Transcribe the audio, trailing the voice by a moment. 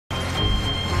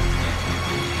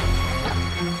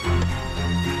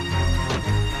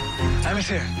Right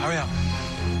here. Hurry up.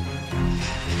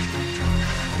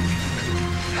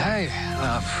 Hey,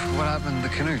 love. What happened to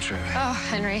the canoe trip? Oh,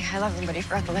 Henry, I love him, but he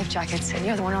forgot the life jackets. And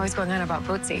you're the one always going on about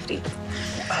boat safety.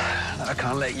 I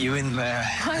can't let you in there.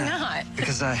 Why not?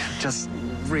 Because I just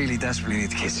really desperately need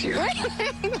to kiss you.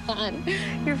 Hang on.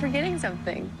 You're forgetting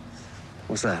something.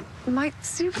 What's that? My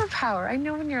superpower. I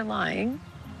know when you're lying.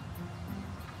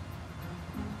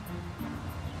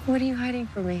 What are you hiding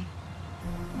from me?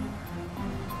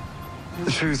 The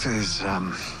truth is,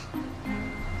 I'm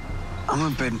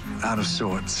a bit out of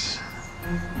sorts.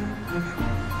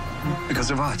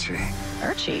 Because of Archie.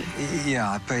 Archie?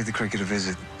 Yeah, I paid the cricket a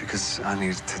visit because I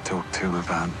needed to talk to him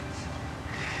about...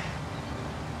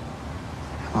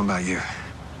 What about you?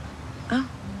 Oh.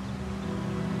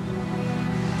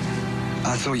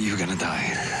 I thought you were gonna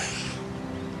die.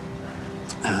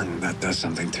 And that does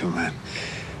something to a man.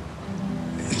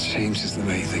 It changes the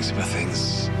way he thinks about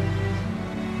things.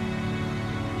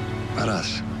 About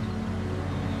us.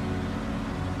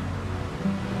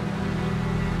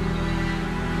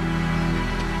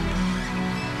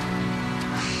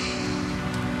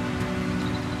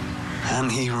 And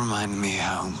he reminded me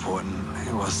how important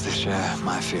it was to share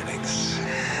my feelings.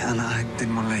 And I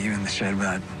didn't want to let you in the shed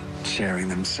without sharing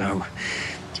them, so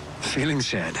feelings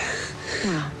shared.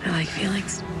 Well, I like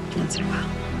feelings once in a while.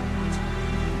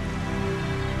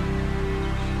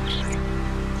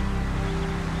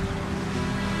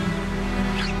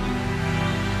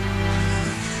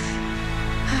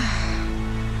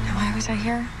 Now, why was I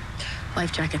here?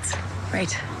 Life jackets.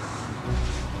 Right.